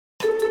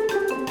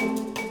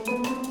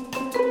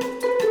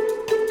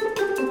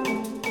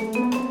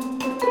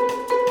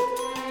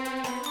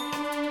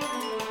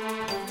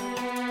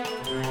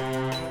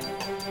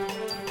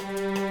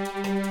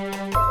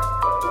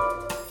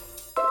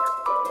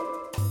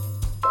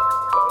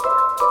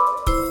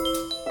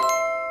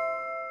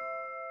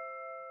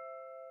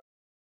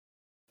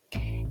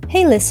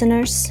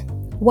listeners.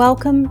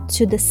 Welcome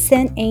to the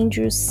St.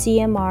 Andrews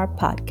CMR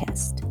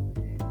podcast.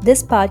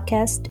 This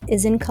podcast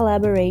is in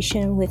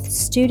collaboration with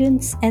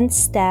students and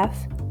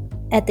staff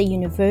at the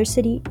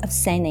University of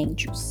St.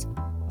 Andrews.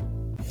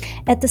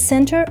 At the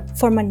Center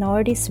for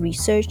Minorities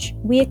Research,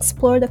 we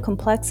explore the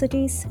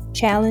complexities,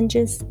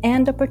 challenges,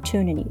 and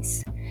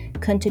opportunities,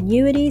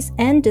 continuities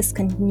and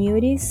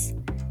discontinuities,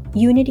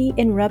 unity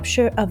and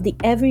rupture of the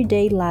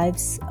everyday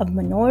lives of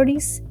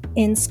minorities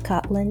in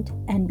Scotland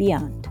and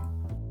beyond.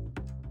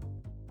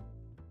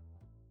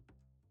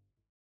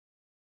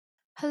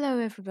 Hello,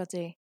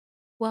 everybody.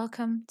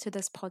 Welcome to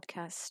this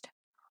podcast.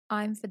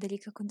 I'm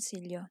Federica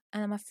Consiglio,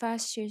 and I'm a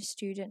first-year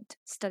student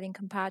studying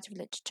comparative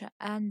literature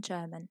and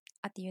German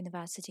at the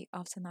University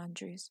of St.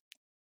 Andrews.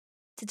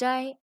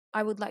 Today,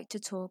 I would like to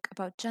talk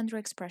about gender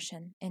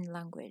expression in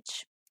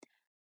language.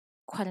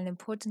 Quite an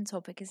important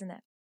topic, isn't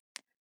it?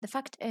 The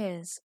fact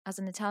is, as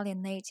an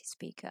Italian native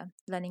speaker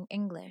learning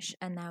English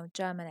and now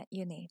German at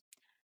uni,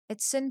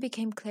 it soon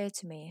became clear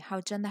to me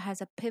how gender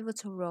has a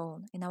pivotal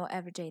role in our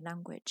everyday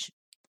language.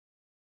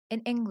 In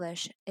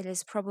English, it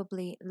is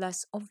probably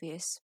less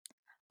obvious.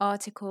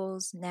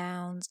 Articles,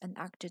 nouns, and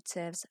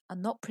adjectives are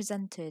not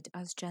presented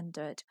as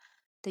gendered.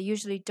 They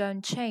usually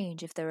don't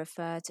change if they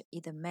refer to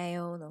either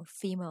male or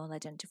female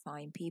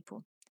identifying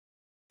people.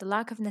 The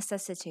lack of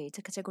necessity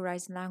to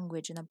categorize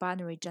language in a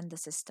binary gender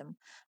system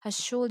has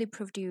surely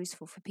proved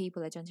useful for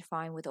people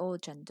identifying with all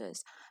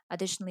genders,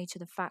 additionally to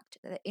the fact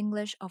that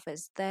English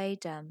offers they,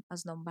 them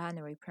as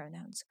non-binary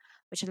pronouns,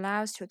 which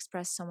allows to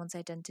express someone's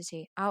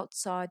identity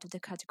outside of the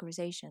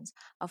categorizations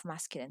of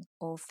masculine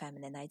or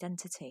feminine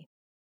identity.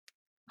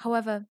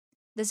 However,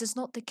 this is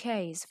not the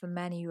case for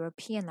many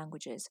European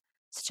languages,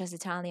 such as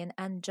Italian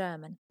and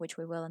German, which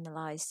we will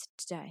analyze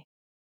today.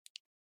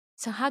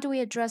 So, how do we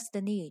address the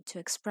need to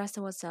express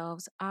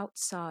ourselves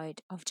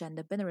outside of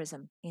gender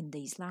binarism in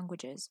these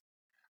languages?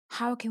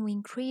 How can we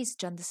increase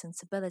gender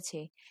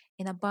sensibility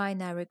in a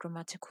binary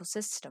grammatical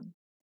system?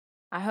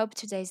 I hope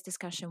today's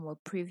discussion will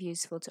prove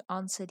useful to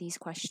answer these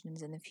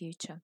questions in the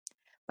future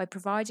by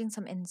providing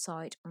some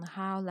insight on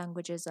how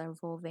languages are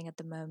evolving at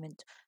the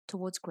moment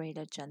towards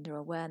greater gender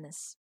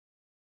awareness.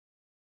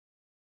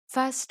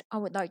 First, I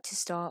would like to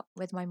start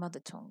with my mother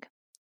tongue.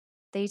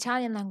 The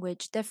Italian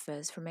language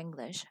differs from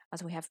English,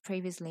 as we have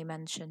previously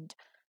mentioned,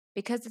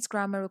 because its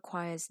grammar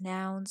requires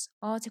nouns,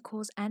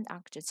 articles, and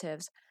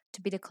adjectives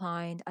to be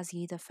declined as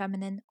either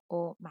feminine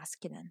or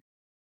masculine.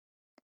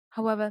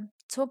 However,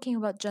 talking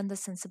about gender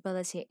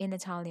sensibility in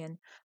Italian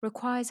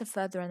requires a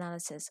further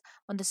analysis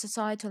on the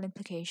societal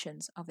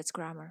implications of its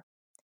grammar.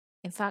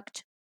 In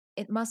fact,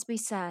 it must be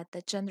said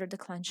that gender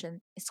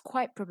declension is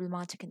quite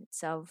problematic in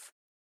itself,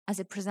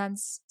 as it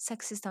presents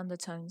sexist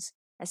undertones,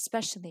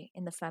 especially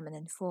in the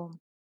feminine form.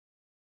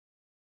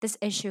 This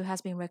issue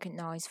has been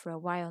recognized for a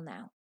while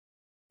now.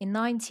 In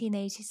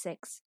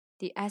 1986,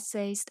 the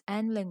essayist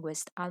and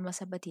linguist Alma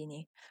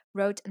Sabatini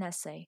wrote an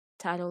essay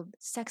titled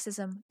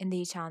Sexism in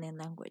the Italian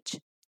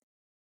Language.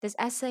 This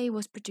essay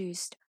was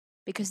produced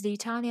because the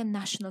Italian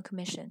National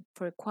Commission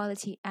for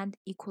Equality and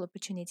Equal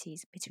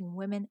Opportunities between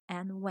Women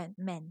and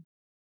Men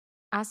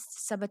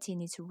asked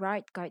Sabatini to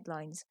write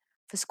guidelines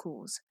for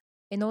schools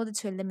in order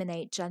to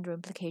eliminate gender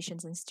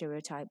implications and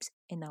stereotypes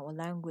in our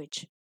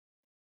language.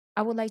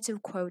 I would like to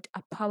quote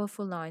a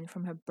powerful line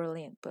from her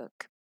brilliant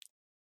book.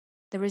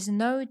 There is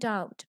no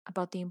doubt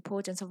about the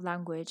importance of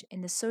language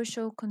in the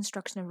social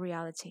construction of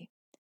reality.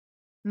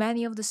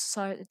 Many of the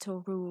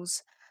societal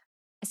rules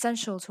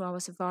essential to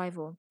our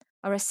survival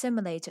are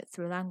assimilated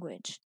through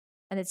language,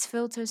 and its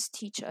filters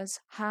teach us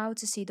how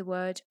to see the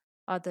world,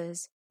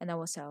 others, and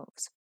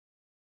ourselves.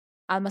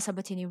 Alma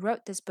Sabatini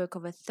wrote this book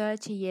over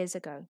 30 years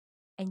ago,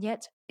 and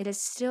yet it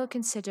is still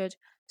considered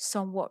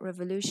somewhat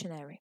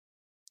revolutionary.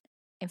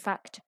 In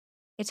fact,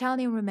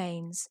 Italian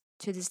remains,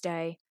 to this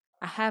day,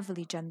 a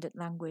heavily gendered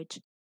language,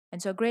 and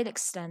to a great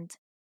extent,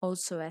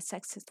 also a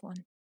sexist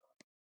one.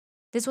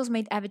 This was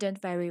made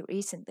evident very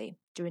recently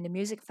during the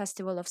Music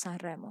Festival of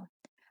Sanremo,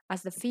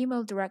 as the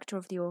female director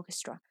of the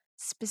orchestra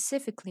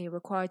specifically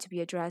required to be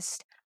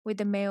addressed with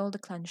the male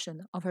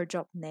declension of her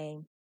job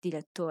name,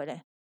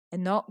 direttore,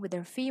 and not with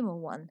her female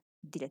one,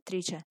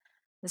 direttrice,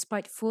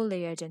 despite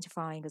fully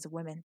identifying as a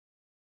woman.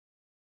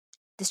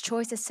 This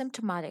choice is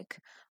symptomatic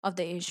of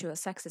the issue of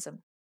sexism.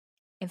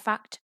 In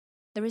fact,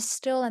 there is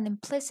still an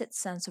implicit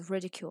sense of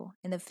ridicule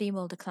in the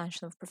female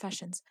declension of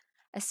professions,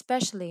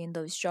 especially in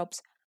those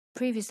jobs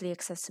previously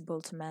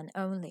accessible to men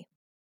only.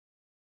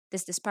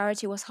 This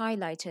disparity was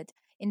highlighted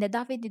in the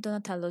Davide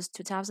Donatello's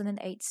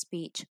 2008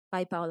 speech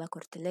by Paola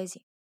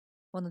Cortellesi,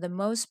 one of the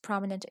most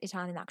prominent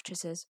Italian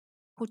actresses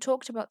who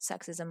talked about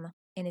sexism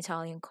in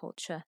Italian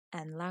culture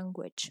and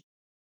language.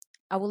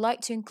 I would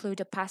like to include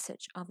a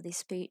passage of this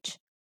speech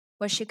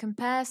where she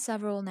compares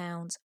several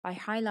nouns by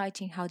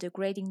highlighting how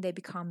degrading they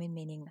become in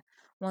meaning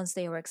once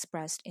they are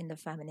expressed in the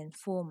feminine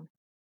form.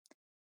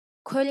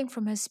 Quoting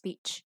from her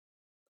speech,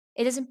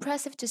 "It is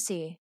impressive to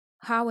see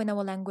how in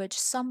our language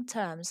some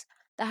terms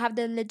that have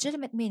their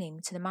legitimate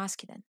meaning to the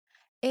masculine,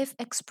 if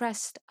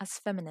expressed as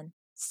feminine,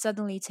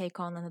 suddenly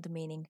take on another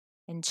meaning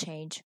and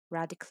change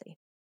radically.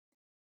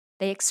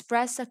 They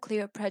express a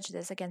clear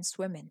prejudice against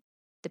women,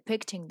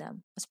 depicting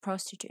them as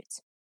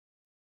prostitutes.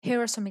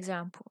 Here are some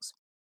examples.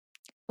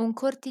 Un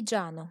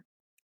cortigiano,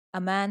 a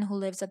man who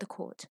lives at the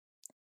court.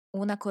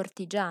 Una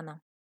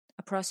cortigiana,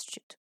 a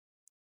prostitute.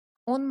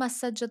 Un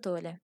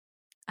massaggiatore,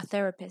 a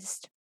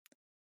therapist.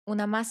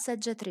 Una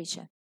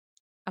massaggiatrice,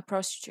 a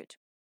prostitute.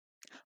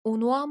 Un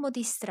uomo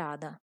di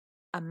strada,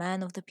 a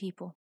man of the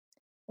people.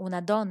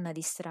 Una donna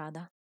di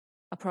strada,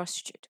 a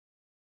prostitute.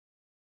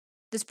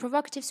 This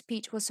provocative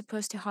speech was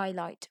supposed to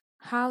highlight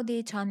how the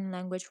Italian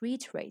language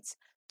reiterates,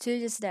 to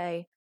this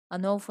day,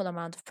 an awful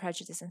amount of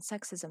prejudice and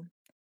sexism,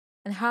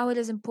 and how it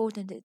is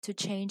important to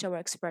change our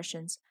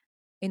expressions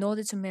in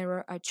order to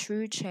mirror a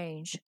true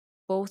change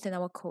both in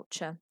our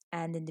culture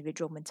and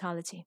individual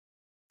mentality.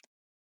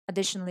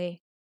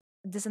 Additionally,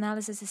 this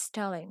analysis is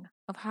telling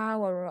of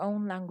how our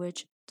own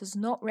language does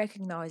not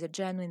recognize a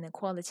genuine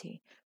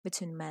equality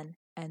between men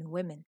and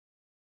women.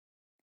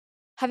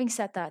 Having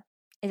said that,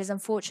 it is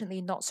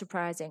unfortunately not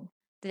surprising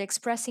that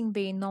expressing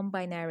being non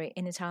binary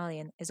in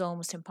Italian is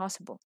almost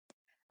impossible,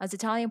 as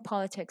Italian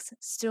politics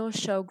still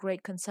show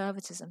great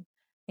conservatism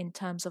in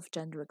terms of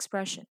gender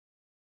expression.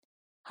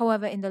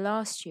 However, in the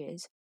last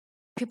years,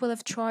 people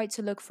have tried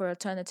to look for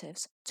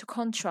alternatives to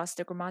contrast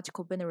the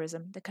grammatical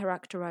binarism that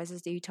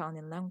characterizes the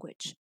Italian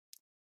language.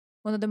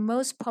 One of the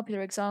most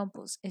popular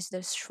examples is the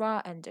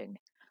schwa ending,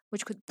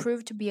 which could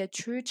prove to be a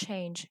true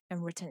change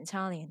in written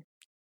Italian.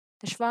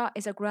 The schwa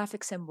is a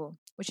graphic symbol,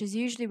 which is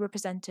usually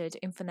represented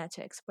in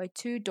phonetics by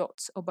two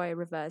dots or by a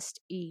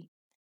reversed E.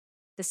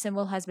 The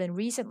symbol has been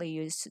recently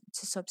used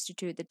to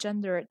substitute the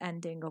gendered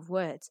ending of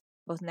words,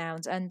 both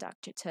nouns and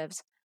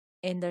adjectives,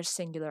 in their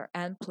singular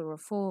and plural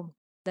form,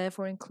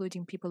 therefore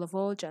including people of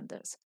all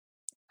genders.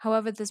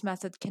 However, this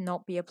method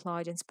cannot be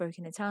applied in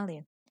spoken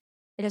Italian.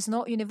 It is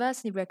not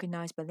universally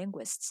recognized by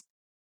linguists,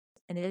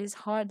 and it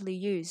is hardly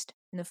used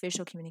in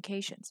official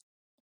communications.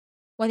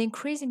 While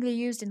increasingly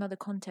used in other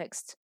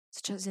contexts,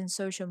 such as in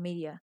social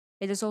media,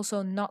 it is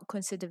also not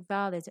considered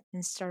valid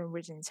in standard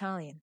written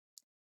Italian.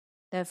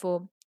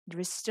 Therefore, there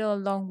is still a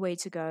long way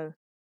to go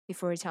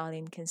before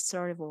Italian can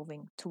start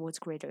evolving towards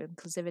greater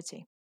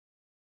inclusivity.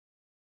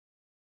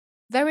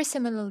 Very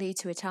similarly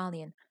to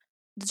Italian,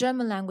 the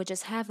German language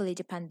is heavily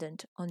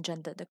dependent on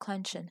gender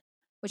declension,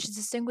 which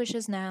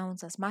distinguishes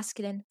nouns as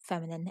masculine,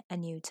 feminine,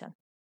 and neuter.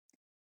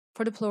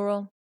 For the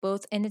plural,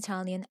 both in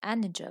Italian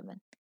and in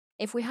German,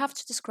 if we have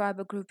to describe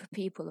a group of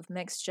people of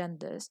mixed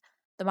genders,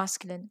 the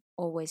masculine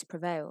always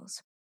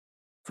prevails.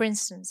 For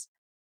instance,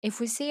 if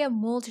we see a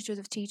multitude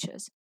of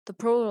teachers, the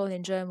plural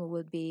in German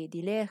would be die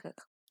Lehrer,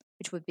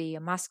 which would be a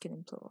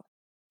masculine plural.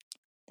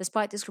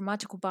 Despite this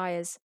grammatical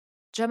bias,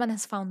 German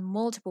has found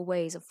multiple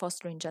ways of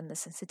fostering gender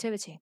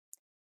sensitivity.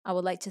 I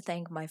would like to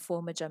thank my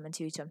former German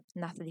tutor,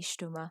 Nathalie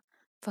Stummer,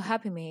 for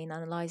helping me in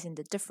analyzing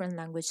the different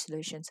language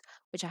solutions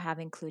which I have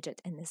included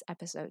in this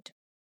episode.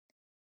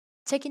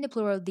 Taking the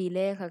plural die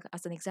Lehrer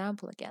as an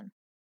example again,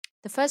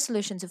 the first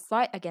solution to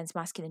fight against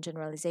masculine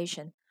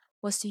generalization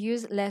was to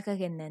use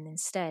Lehrerinnen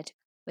instead,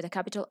 with a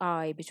capital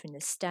I between the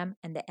stem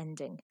and the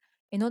ending,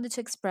 in order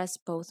to express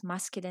both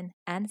masculine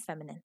and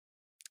feminine.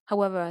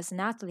 However, as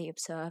Natalie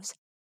observes,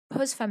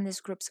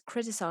 post-feminist groups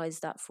criticize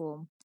that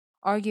form,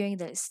 arguing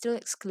that it still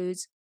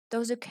excludes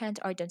those who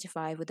can't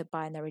identify with the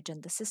binary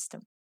gender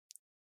system.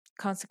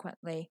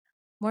 Consequently,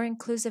 more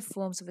inclusive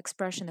forms of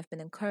expression have been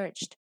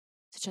encouraged,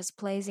 such as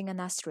placing an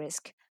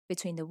asterisk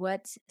between the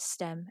word's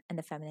stem and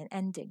the feminine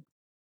ending.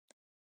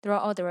 There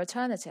are other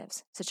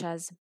alternatives, such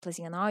as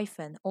placing an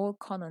hyphen or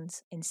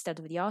colons instead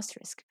of the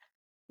asterisk,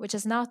 which,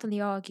 as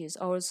Natalie argues,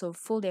 are also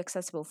fully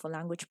accessible for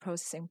language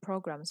processing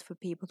programs for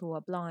people who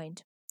are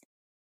blind.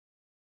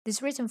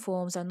 These written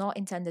forms are not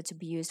intended to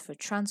be used for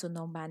trans or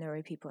non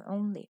binary people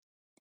only.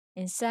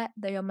 Instead,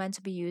 they are meant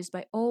to be used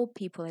by all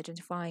people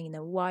identifying in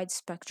a wide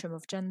spectrum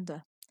of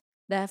gender,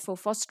 therefore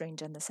fostering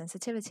gender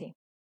sensitivity.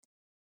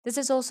 This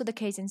is also the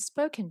case in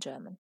spoken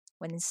German,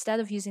 when instead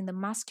of using the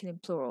masculine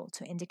plural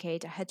to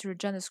indicate a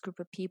heterogeneous group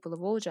of people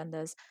of all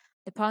genders,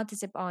 the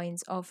participle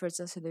eins offers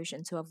a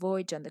solution to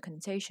avoid gender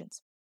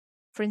connotations.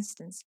 For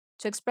instance,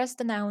 to express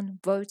the noun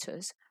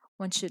voters,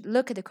 one should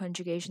look at the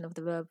conjugation of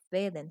the verb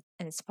wählen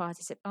and its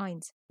participle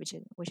eins,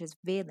 which is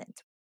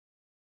wählend.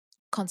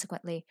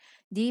 Consequently,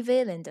 die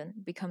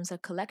Wählenden becomes a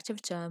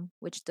collective term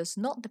which does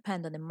not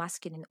depend on the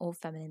masculine or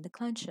feminine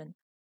declension.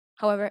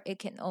 However, it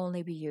can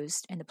only be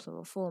used in the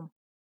plural form.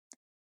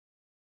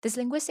 This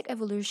linguistic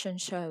evolution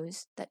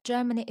shows that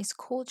Germany is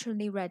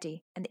culturally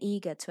ready and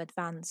eager to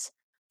advance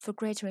for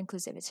greater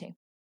inclusivity.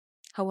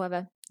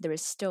 However, there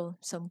is still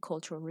some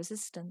cultural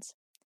resistance.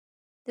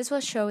 This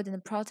was showed in a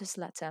protest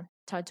letter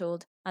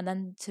titled An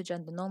End to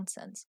Gender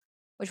Nonsense,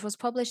 which was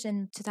published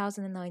in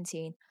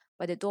 2019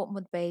 by the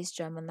Dortmund-based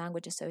German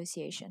Language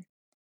Association,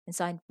 and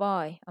signed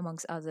by,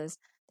 amongst others,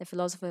 the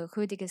philosopher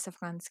Rüdiger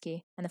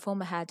Safranski and the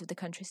former head of the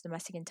country's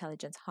domestic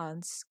intelligence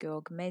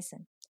Hans-Georg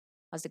Maaßen,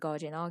 as The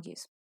Guardian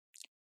argues.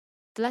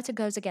 The letter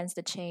goes against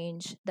the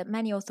change that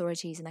many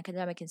authorities and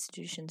academic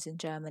institutions in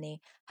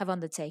Germany have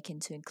undertaken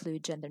to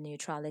include gender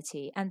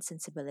neutrality and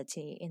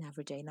sensibility in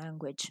everyday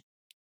language.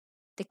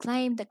 They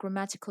claim that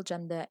grammatical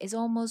gender is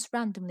almost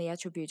randomly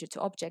attributed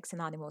to objects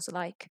and animals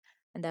alike,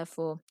 and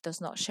therefore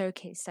does not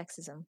showcase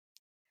sexism.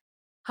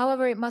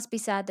 However, it must be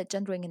said that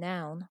gendering a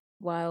noun,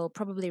 while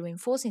probably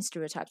reinforcing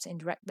stereotypes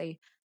indirectly,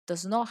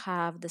 does not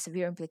have the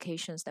severe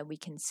implications that we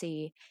can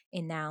see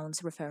in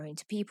nouns referring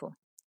to people.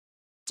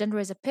 Gender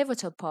is a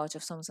pivotal part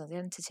of someone's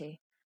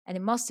identity, and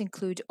it must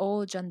include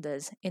all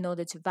genders in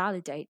order to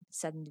validate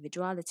said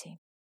individuality.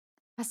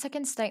 A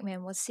second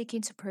statement was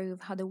seeking to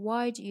prove how the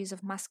wide use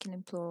of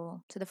masculine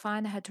plural to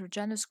define a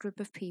heterogeneous group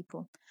of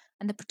people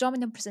and the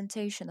predominant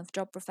presentation of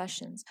job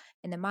professions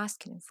in the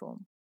masculine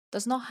form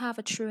does not have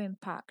a true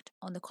impact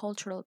on the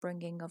cultural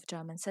upbringing of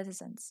German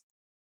citizens,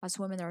 as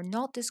women are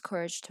not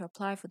discouraged to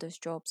apply for those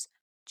jobs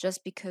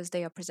just because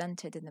they are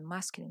presented in the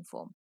masculine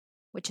form,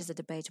 which is a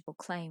debatable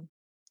claim.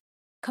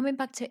 Coming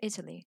back to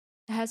Italy,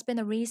 there has been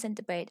a recent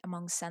debate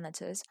among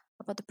senators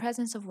about the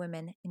presence of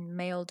women in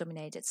male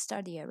dominated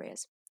study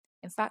areas.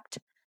 In fact,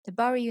 the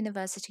Bari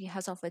University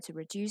has offered to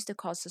reduce the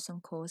cost of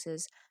some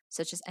courses,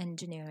 such as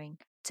engineering,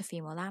 to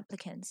female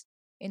applicants,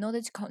 in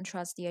order to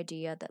contrast the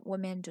idea that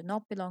women do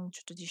not belong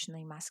to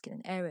traditionally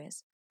masculine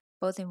areas,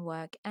 both in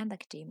work and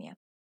academia.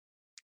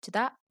 To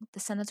that, the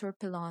Senator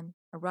Pilon,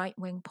 a right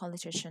wing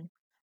politician,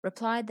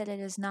 replied that it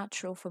is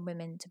natural for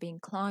women to be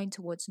inclined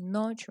towards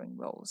nurturing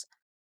roles,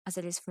 as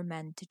it is for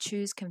men to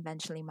choose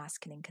conventionally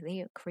masculine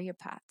career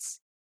paths.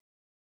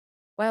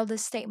 While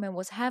this statement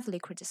was heavily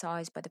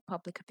criticized by the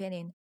public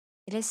opinion,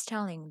 it is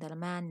telling that a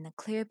man in a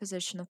clear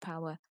position of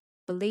power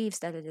believes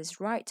that it is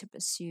right to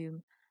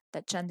assume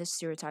that gender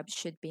stereotypes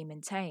should be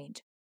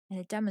maintained, and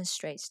it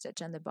demonstrates that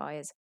gender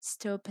bias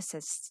still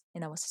persists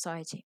in our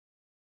society.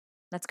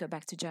 Let's go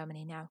back to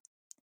Germany now.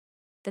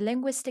 The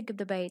linguistic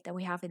debate that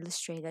we have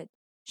illustrated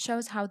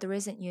shows how there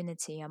isn't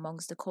unity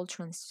amongst the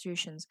cultural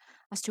institutions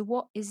as to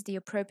what is the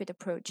appropriate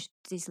approach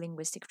to these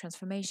linguistic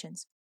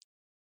transformations.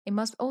 It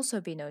must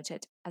also be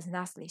noted, as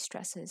Nathalie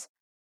stresses,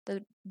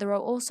 that there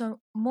are also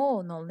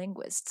more non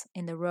linguists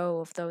in the row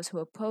of those who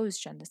oppose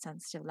gender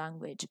sensitive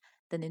language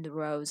than in the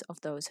rows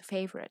of those who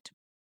favor it.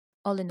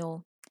 All in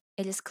all,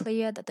 it is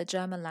clear that the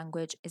German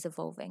language is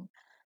evolving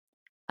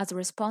as a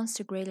response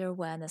to greater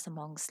awareness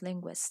amongst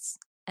linguists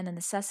and a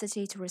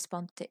necessity to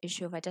respond to the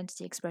issue of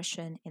identity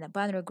expression in a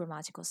binary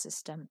grammatical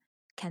system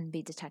can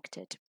be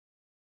detected.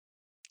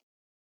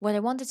 What I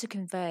wanted to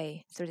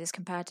convey through this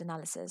comparative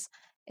analysis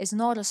is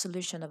not a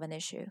solution of an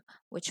issue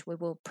which we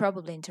will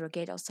probably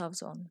interrogate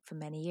ourselves on for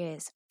many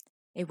years.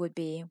 It would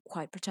be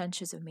quite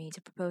pretentious of me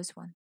to propose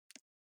one.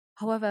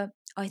 However,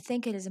 I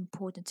think it is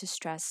important to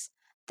stress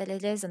that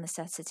it is a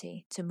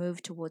necessity to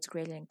move towards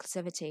greater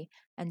inclusivity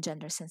and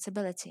gender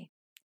sensibility.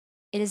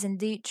 It is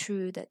indeed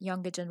true that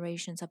younger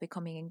generations are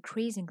becoming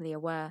increasingly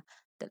aware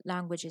that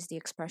language is the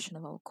expression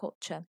of our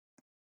culture,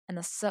 and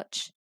as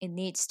such, it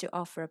needs to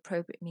offer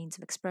appropriate means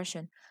of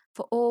expression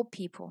for all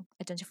people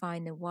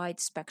identifying the wide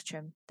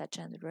spectrum that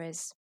gender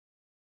is.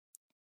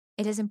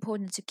 It is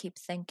important to keep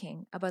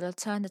thinking about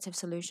alternative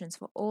solutions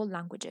for all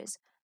languages,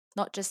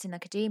 not just in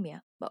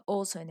academia, but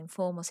also in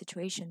informal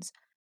situations,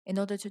 in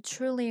order to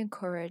truly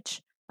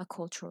encourage a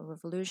cultural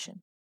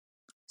revolution.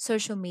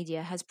 Social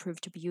media has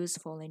proved to be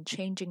useful in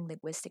changing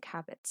linguistic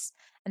habits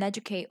and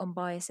educate on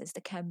biases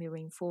that can be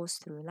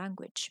reinforced through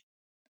language.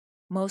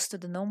 Most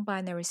of the non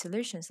binary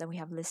solutions that we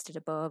have listed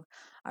above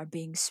are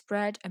being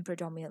spread and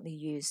predominantly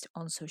used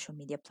on social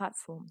media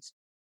platforms.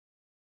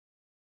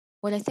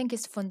 What I think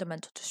is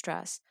fundamental to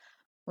stress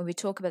when we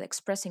talk about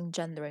expressing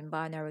gender in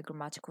binary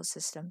grammatical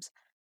systems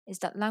is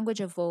that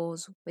language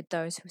evolves with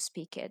those who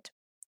speak it.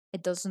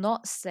 It does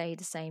not stay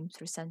the same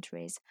through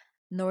centuries,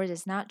 nor it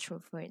is natural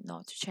for it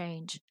not to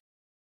change.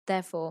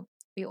 Therefore,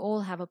 we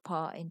all have a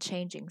part in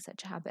changing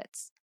such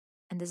habits,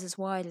 and this is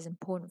why it is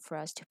important for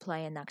us to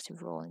play an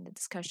active role in the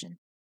discussion.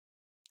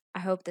 I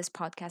hope this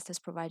podcast has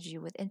provided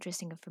you with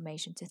interesting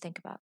information to think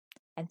about,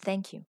 and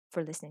thank you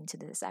for listening to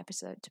this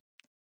episode.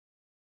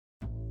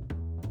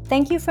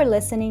 Thank you for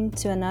listening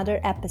to another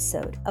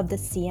episode of the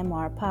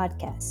CMR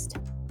podcast.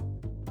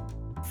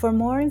 For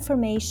more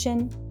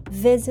information,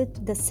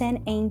 visit the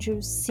St.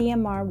 Andrews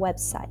CMR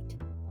website,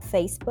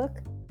 Facebook,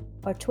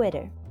 or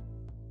Twitter.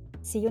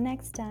 See you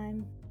next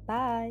time.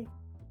 Bye.